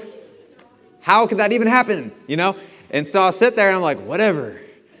just don't. How could that even happen? You know? And so I'll sit there and I'm like, whatever.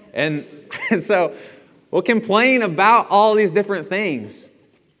 And so we'll complain about all these different things.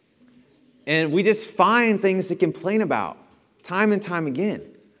 And we just find things to complain about time and time again.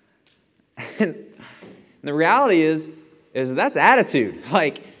 And the reality is that's attitude.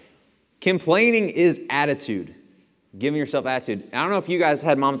 Like, complaining is attitude. Giving yourself attitude. I don't know if you guys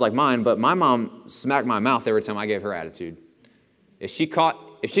had moms like mine, but my mom smacked my mouth every time I gave her attitude. If she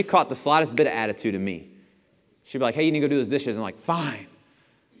caught the slightest bit of attitude in me, she'd be like, hey, you need to go do those dishes. I'm like, fine.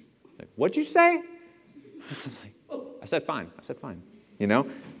 Like, what'd you say? I was like, I said fine. You know?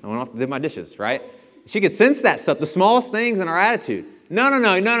 I went off to do my dishes, right? She could sense that stuff, the smallest things in our attitude.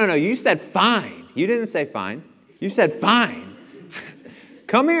 No. You said fine. You didn't say fine. You said fine.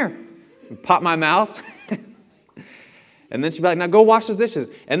 Come here. Pop my mouth. And then she'd be like, now go wash those dishes.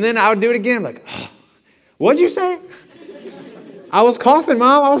 And then I would do it again. I'm like, what'd you say? I was coughing,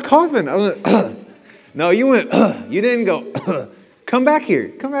 Mom. I was coughing. I was like, no, you went, you didn't go, come back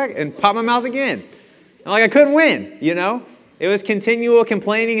here. Come back and pop my mouth again. And like I couldn't win, you know? It was continual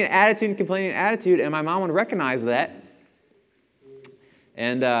complaining and attitude, and my mom would recognize that.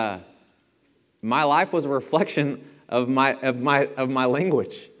 And my life was a reflection of my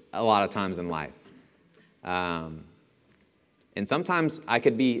language a lot of times in life. And sometimes I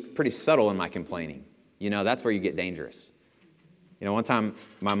could be pretty subtle in my complaining. You know, that's where you get dangerous. You know, one time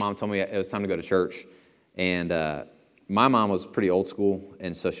my mom told me it was time to go to church, and my mom was pretty old school,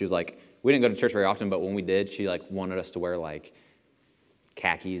 and so she was like, we didn't go to church very often, but when we did, she like wanted us to wear like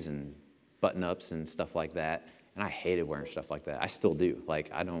khakis and button-ups and stuff like that. And I hated wearing stuff like that. I still do.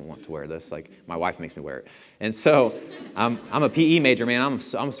 Like, I don't want to wear this. Like, my wife makes me wear it. And so I'm a PE major, man. I'm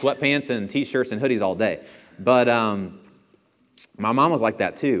sweatpants and T-shirts and hoodies all day. But my mom was like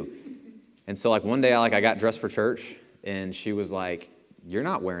that too. And so like one day I got dressed for church, and she was like, you're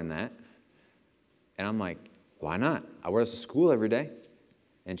not wearing that. And I'm like, why not? I wear this to school every day.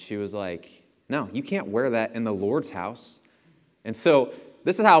 And she was like, no, you can't wear that in the Lord's house. And so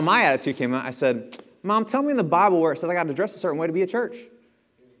this is how my attitude came out. I said, Mom, tell me in the Bible where it says I got to dress a certain way to be at church.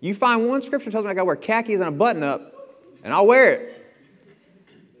 You find one scripture that tells me I got to wear khakis and a button-up, and I'll wear it.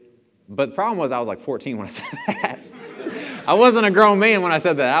 But the problem was I was like 14 when I said that. I wasn't a grown man when I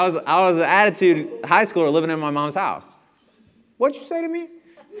said that. I was an attitude high schooler living in my mom's house. What'd you say to me?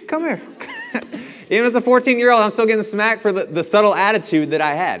 Come here. Even as a 14-year-old, I'm still getting smacked for the subtle attitude that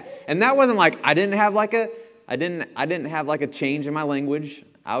I had. And that wasn't like I didn't have like a change in my language.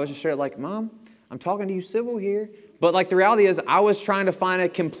 I was just straight like, Mom, I'm talking to you civil here. But like the reality is I was trying to find a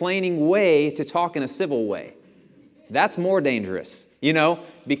complaining way to talk in a civil way. That's more dangerous, you know,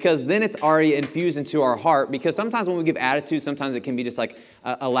 because then it's already infused into our heart. Because sometimes when we give attitude, sometimes it can be just like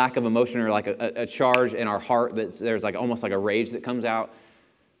a lack of emotion or like a charge in our heart that there's like almost like a rage that comes out.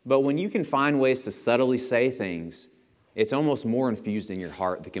 But when you can find ways to subtly say things, it's almost more infused in your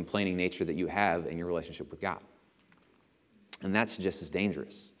heart, the complaining nature that you have in your relationship with God. And that's just as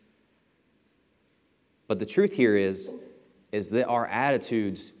dangerous. But the truth here is that our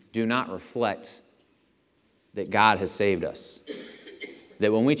attitudes do not reflect that God has saved us.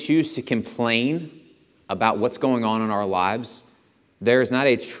 That when we choose to complain about what's going on in our lives, there is not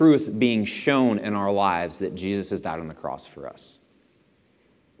a truth being shown in our lives that Jesus has died on the cross for us.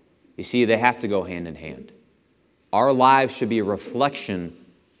 You see, they have to go hand in hand. Our lives should be a reflection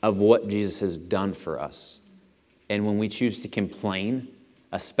of what Jesus has done for us. And when we choose to complain,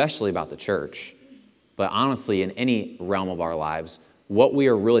 especially about the church, but honestly in any realm of our lives, what we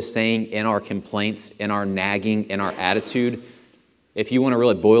are really saying in our complaints, in our nagging, in our attitude, if you want to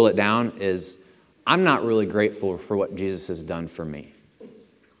really boil it down, is I'm not really grateful for what Jesus has done for me.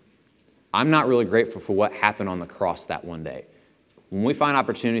 I'm not really grateful for what happened on the cross that one day. When we find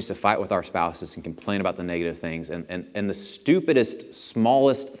opportunities to fight with our spouses and complain about the negative things and the stupidest,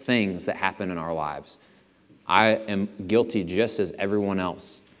 smallest things that happen in our lives, I am guilty just as everyone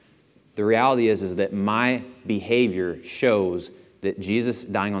else. The reality is that my behavior shows that Jesus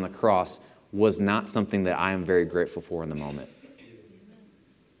dying on the cross was not something that I am very grateful for in the moment.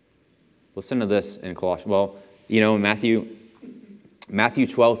 Listen to this in Colossians. Well, you know, in Matthew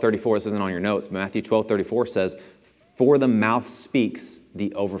 12:34, this isn't on your notes, but Matthew 12:34 says, for the mouth speaks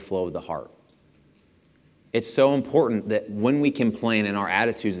the overflow of the heart. It's so important that when we complain in our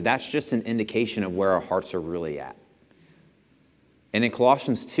attitudes, that's just an indication of where our hearts are really at. And in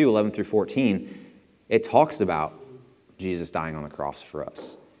Colossians 2, 11 through 14, it talks about Jesus dying on the cross for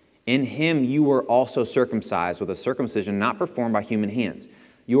us. In him you were also circumcised with a circumcision not performed by human hands.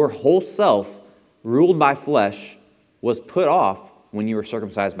 Your whole self, ruled by flesh, was put off when you were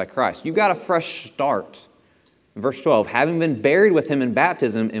circumcised by Christ. You got a fresh start. Verse 12, having been buried with him in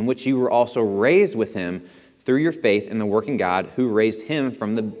baptism, in which you were also raised with him through your faith in the working God who raised him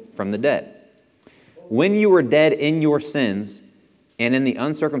from the dead. When you were dead in your sins and in the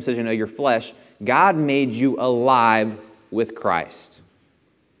uncircumcision of your flesh, God made you alive with Christ.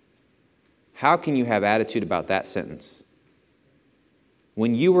 How can you have attitude about that sentence?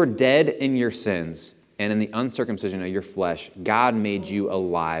 When you were dead in your sins and in the uncircumcision of your flesh, God made you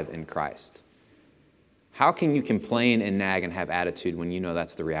alive in Christ. How can you complain and nag and have attitude when you know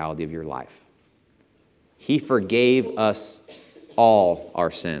that's the reality of your life? He forgave us all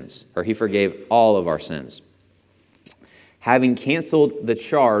our sins, or he forgave all of our sins. Having canceled the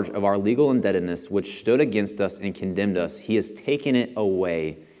charge of our legal indebtedness, which stood against us and condemned us, he has taken it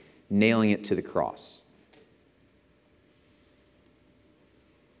away, nailing it to the cross.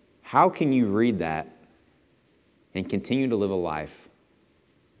 How can you read that and continue to live a life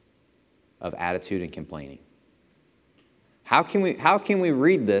of attitude and complaining? How can we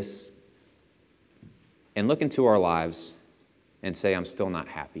read this and look into our lives and say, I'm still not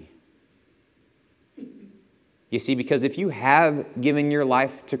happy? You see, because if you have given your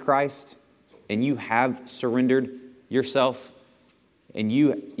life to Christ and you have surrendered yourself and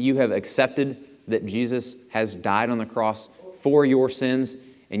you have accepted that Jesus has died on the cross for your sins,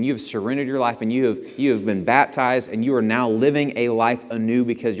 and you have surrendered your life and you have been baptized and you are now living a life anew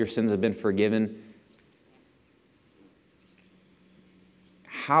because your sins have been forgiven,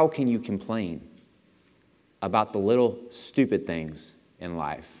 how can you complain about the little stupid things in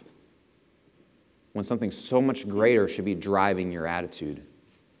life when something so much greater should be driving your attitude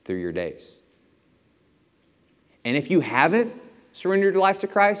through your days? And if you haven't surrendered your life to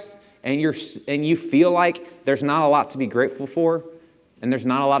Christ and you feel like there's not a lot to be grateful for and there's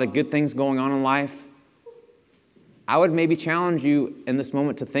not a lot of good things going on in life, I would maybe challenge you in this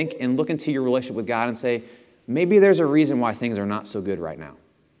moment to think and look into your relationship with God and say, maybe there's a reason why things are not so good right now.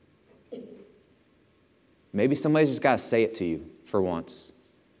 Maybe somebody's just got to say it to you for once.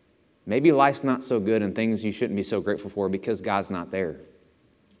 Maybe life's not so good and things you shouldn't be so grateful for because God's not there.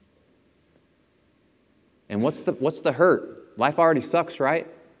 And what's the hurt? Life already sucks, right?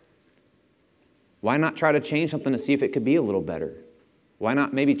 Why not try to change something to see if it could be a little better? Why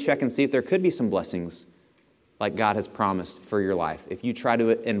not maybe check and see if there could be some blessings like God has promised for your life? If you try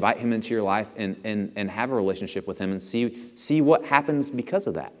to invite him into your life and have a relationship with him and see what happens because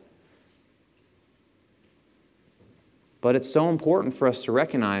of that. But it's so important for us to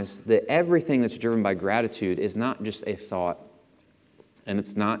recognize that everything that's driven by gratitude is not just a thought, and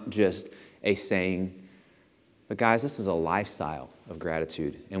it's not just a saying. But guys, this is a lifestyle of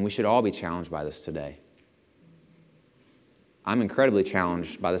gratitude, and we should all be challenged by this today. I'm incredibly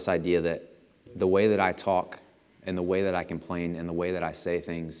challenged by this idea that the way that I talk and the way that I complain and the way that I say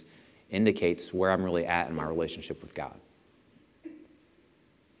things indicates where I'm really at in my relationship with God.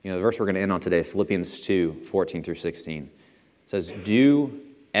 You know, the verse we're going to end on today, Philippians 2, 14 through 16, says, do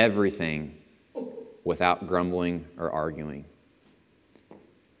everything without grumbling or arguing.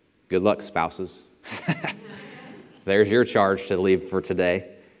 Good luck, spouses. There's your charge to leave for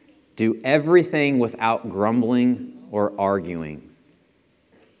today. Do everything without grumbling or arguing,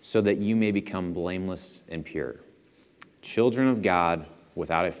 so that you may become blameless and pure, children of God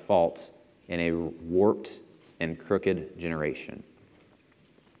without a fault in a warped and crooked generation.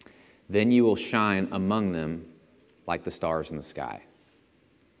 Then you will shine among them like the stars in the sky.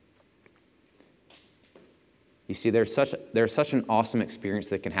 You see, there's such an awesome experience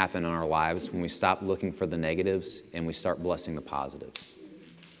that can happen in our lives when we stop looking for the negatives and we start blessing the positives.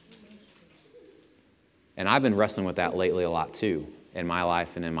 And I've been wrestling with that lately a lot too, in my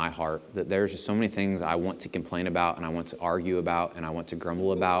life and in my heart, that there's just so many things I want to complain about and I want to argue about and I want to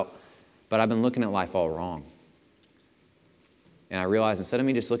grumble about, but I've been looking at life all wrong. And I realized instead of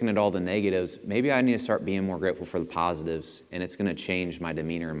me just looking at all the negatives, maybe I need to start being more grateful for the positives, and it's going to change my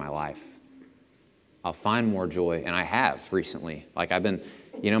demeanor in my life. I'll find more joy, and I have recently. Like I've been,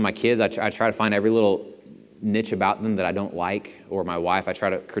 my kids, I try to find every little niche about them that I don't like, or my wife, I try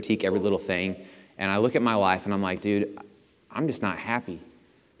to critique every little thing. And I look at my life and I'm like, dude, I'm just not happy.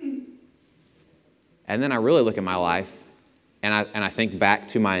 And then I really look at my life and I think back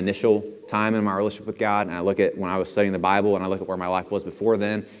to my initial time in my relationship with God, and I look at when I was studying the Bible, and I look at where my life was before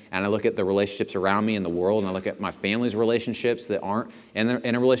then, and I look at the relationships around me in the world, and I look at my family's relationships that aren't in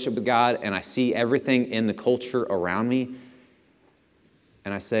a relationship with God, and I see everything in the culture around me,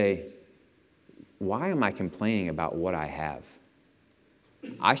 and I say, why am I complaining about what I have?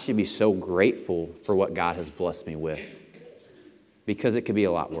 I should be so grateful for what God has blessed me with, because it could be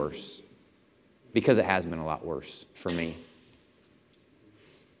a lot worse, because it has been a lot worse for me.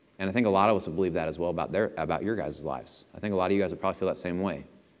 And I think a lot of us would believe that as well about your guys' lives. I think a lot of you guys would probably feel that same way.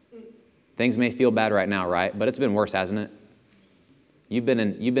 Things may feel bad right now, right? But it's been worse, hasn't it? You've been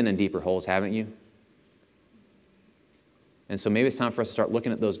in deeper holes, haven't you? And so maybe it's time for us to start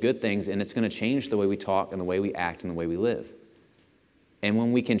looking at those good things, and it's going to change the way we talk and the way we act and the way we live. And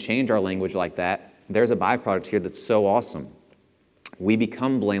when we can change our language like that, there's a byproduct here that's so awesome. We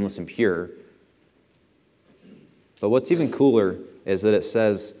become blameless and pure. But what's even cooler is that it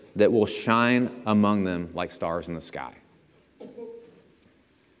says that we'll shine among them like stars in the sky.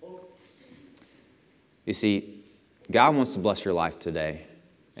 You see, God wants to bless your life today,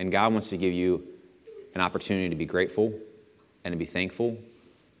 and God wants to give you an opportunity to be grateful and to be thankful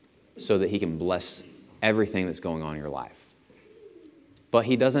so that He can bless everything that's going on in your life. But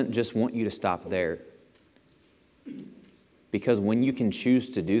He doesn't just want you to stop there, because when you can choose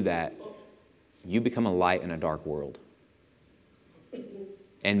to do that, you become a light in a dark world.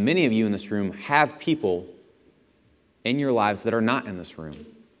 And many of you in this room have people in your lives that are not in this room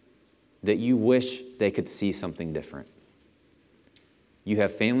that you wish they could see something different. You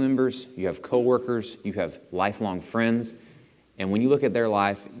have family members, you have coworkers, you have lifelong friends, and when you look at their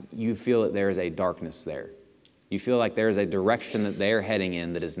life, you feel that there is a darkness there. You feel like there is a direction that they're heading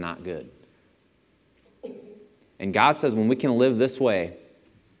in that is not good. And God says when we can live this way,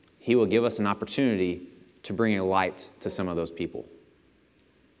 He will give us an opportunity to bring a light to some of those people.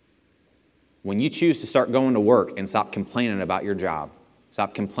 When you choose to start going to work and stop complaining about your job,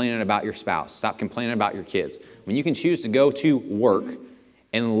 stop complaining about your spouse, stop complaining about your kids, when you can choose to go to work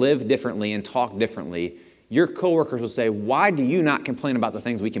and live differently and talk differently, your coworkers will say, why do you not complain about the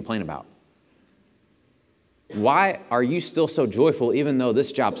things we complain about? Why are you still so joyful even though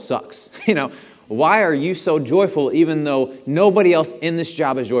this job sucks? Why are you so joyful even though nobody else in this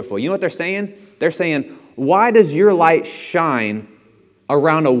job is joyful? You know what they're saying? They're saying, why does your light shine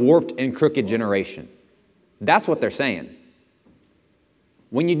around a warped and crooked generation? That's what they're saying.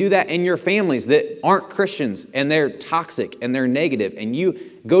 When you do that in your families that aren't Christians and they're toxic and they're negative, and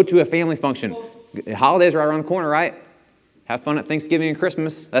you go to a family function, holidays are right around the corner, right? Have fun at Thanksgiving and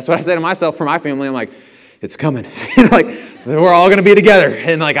Christmas. That's what I say to myself for my family. I'm like, it's coming. We're all going to be together.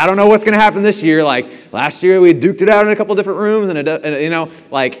 And I don't know what's going to happen this year. Last year we duked it out in a couple different rooms, and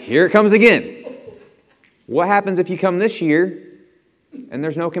here it comes again. What happens if you come this year and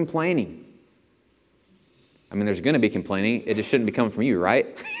there's no complaining? There's going to be complaining. It just shouldn't be coming from you,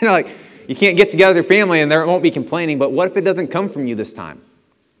 right? You can't get together with your family and there won't be complaining, but what if it doesn't come from you this time?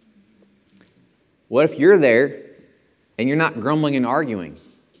 What if you're there and you're not grumbling and arguing,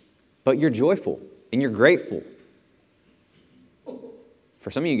 but you're joyful and you're grateful? For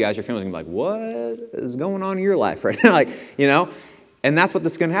some of you guys, your family's going to be like, what is going on in your life right now? And that's what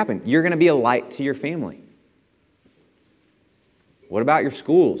this is going to happen. You're going to be a light to your family. What about your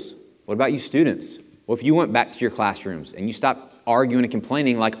schools? What about you students? What if you went back to your classrooms and you stopped arguing and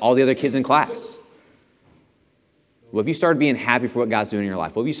complaining like all the other kids in class? What if you started being happy for what God's doing in your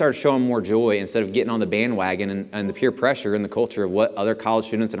life? What if you started showing more joy instead of getting on the bandwagon and the peer pressure and the culture of what other college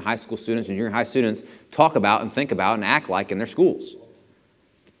students and high school students and junior high students talk about and think about and act like in their schools?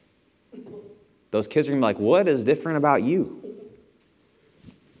 Those kids are going to be like, what is different about you?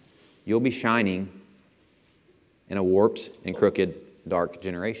 You'll be shining in a warped and crooked, dark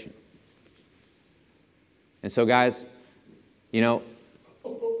generation. And so, guys,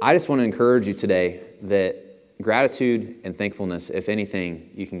 I just want to encourage you today that gratitude and thankfulness, if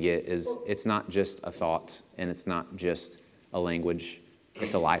anything you can get, is it's not just a thought and it's not just a language,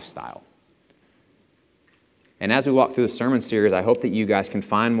 it's a lifestyle. And as we walk through the sermon series, I hope that you guys can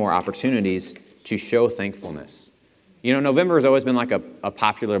find more opportunities to show thankfulness. November has always been a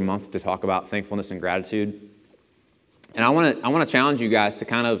popular month to talk about thankfulness and gratitude. And I want to challenge you guys to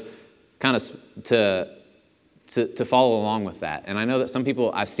kind of to follow along with that. And I know that some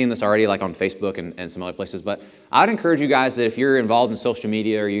people, I've seen this already on Facebook and some other places, but I would encourage you guys that if you're involved in social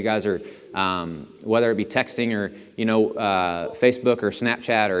media or you guys are, whether it be texting or, Facebook or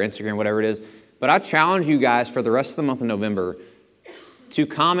Snapchat or Instagram, whatever it is, but I challenge you guys for the rest of the month of November to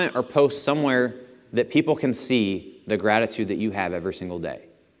comment or post somewhere that people can see the gratitude that you have every single day.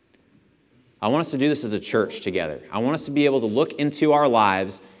 I want us to do this as a church together. I want us to be able to look into our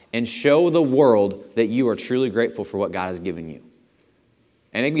lives and show the world that you are truly grateful for what God has given you.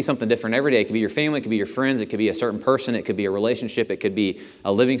 And it can be something different every day. It could be your family, it could be your friends, it could be a certain person, it could be a relationship, it could be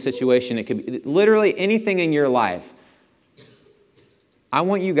a living situation, it could be literally anything in your life. I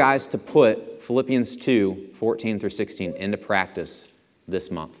want you guys to put Philippians 2, 14 through 16 into practice this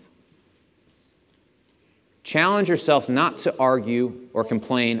month. Challenge yourself not to argue or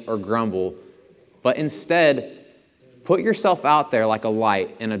complain or grumble, but instead put yourself out there like a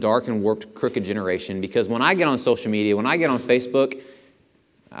light in a dark and warped, crooked generation. Because when I get on social media, when I get on Facebook,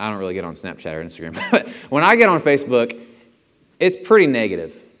 I don't really get on Snapchat or Instagram, but when I get on Facebook, it's pretty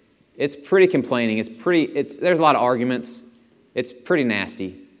negative. It's pretty complaining. There's a lot of arguments. It's pretty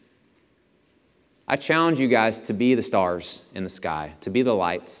nasty. I challenge you guys to be the stars in the sky, to be the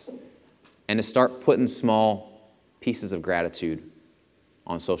lights, and to start putting small pieces of gratitude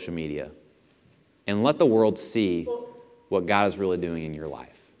on social media. And let the world see what God is really doing in your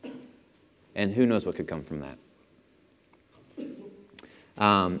life. And who knows what could come from that.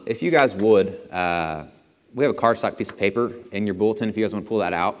 If you guys would, we have a cardstock piece of paper in your bulletin if you guys want to pull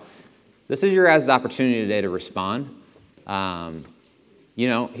that out. This is your guys' opportunity today to respond.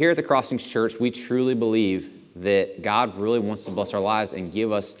 Here at the Crossings Church, we truly believe that God really wants to bless our lives and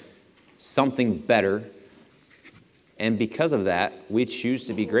give us something better. And because of that, we choose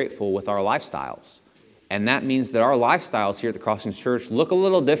to be grateful with our lifestyles. And that means that our lifestyles here at the Crossings Church look a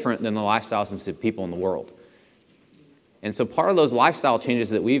little different than the lifestyles of people in the world. And so part of those lifestyle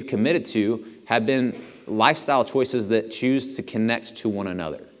changes that we've committed to have been lifestyle choices that choose to connect to one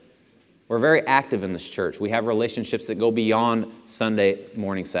another. We're very active in this church. We have relationships that go beyond Sunday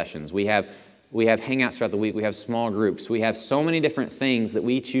morning sessions. We have hangouts throughout the week. We have small groups. We have so many different things that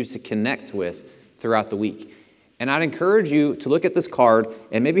we choose to connect with throughout the week. And I'd encourage you to look at this card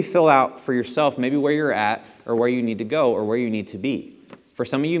and maybe fill out for yourself maybe where you're at or where you need to go or where you need to be. For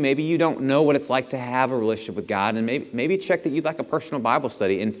some of you, maybe you don't know what it's like to have a relationship with God, and maybe check that you'd like a personal Bible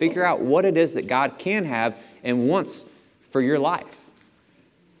study and figure out what it is that God can have and wants for your life.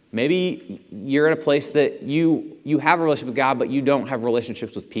 Maybe you're at a place that you have a relationship with God, but you don't have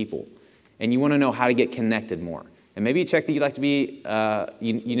relationships with people, and you want to know how to get connected more. And maybe you check that you'd like to be,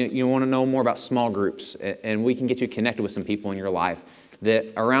 you want to know more about small groups, and we can get you connected with some people in your life that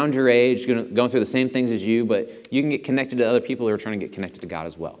around your age, going through the same things as you, but you can get connected to other people who are trying to get connected to God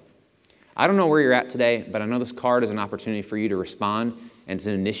as well. I don't know where you're at today, but I know this card is an opportunity for you to respond and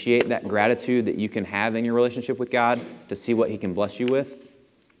to initiate that gratitude that you can have in your relationship with God to see what He can bless you with.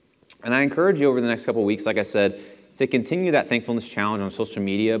 And I encourage you over the next couple of weeks, like I said, to continue that thankfulness challenge on social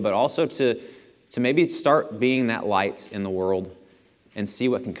media, but also to maybe start being that light in the world and see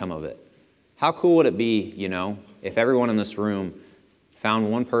what can come of it. How cool would it be, if everyone in this room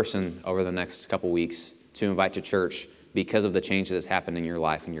found one person over the next couple weeks to invite to church because of the change that has happened in your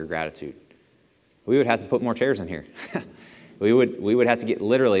life and your gratitude? We would have to put more chairs in here. We would have to get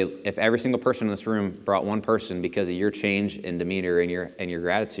literally, if every single person in this room brought one person because of your change in demeanor and your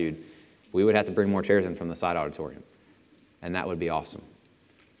gratitude, we would have to bring more chairs in from the side auditorium. And that would be awesome.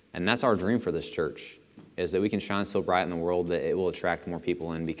 And that's our dream for this church, is that we can shine so bright in the world that it will attract more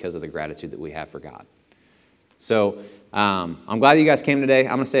people in because of the gratitude that we have for God. So I'm glad that you guys came today.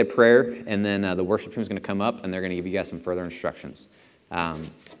 I'm going to say a prayer, and then the worship team is going to come up, and they're going to give you guys some further instructions. Guys,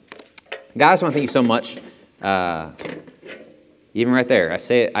 I want to thank you so much. Even right there, I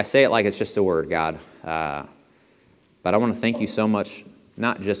say it like it's just a word, God. But I want to thank you so much,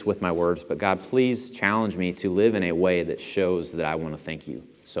 not just with my words, but God, please challenge me to live in a way that shows that I want to thank you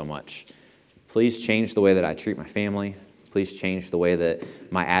so much. Please change the way that I treat my family. Please change the way that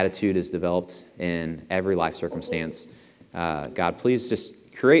my attitude is developed in every life circumstance. God, please just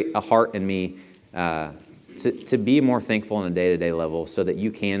create a heart in me to be more thankful on a day-to-day level so that you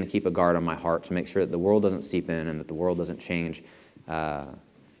can keep a guard on my heart to make sure that the world doesn't seep in and that the world doesn't change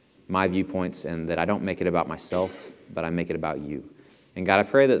my viewpoints, and that I don't make it about myself, but I make it about you. And God, I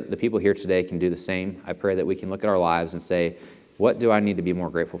pray that the people here today can do the same. I pray that we can look at our lives and say, what do I need to be more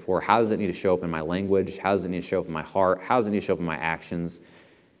grateful for? How does it need to show up in my language? How does it need to show up in my heart? How does it need to show up in my actions?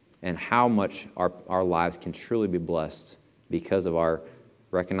 And how much our lives can truly be blessed because of our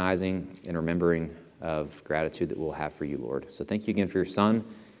recognizing and remembering of gratitude that we'll have for you, Lord. So thank you again for your Son.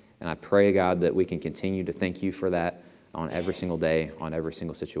 And I pray, God, that we can continue to thank you for that on every single day, on every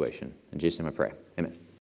single situation. In Jesus' name I pray. Amen.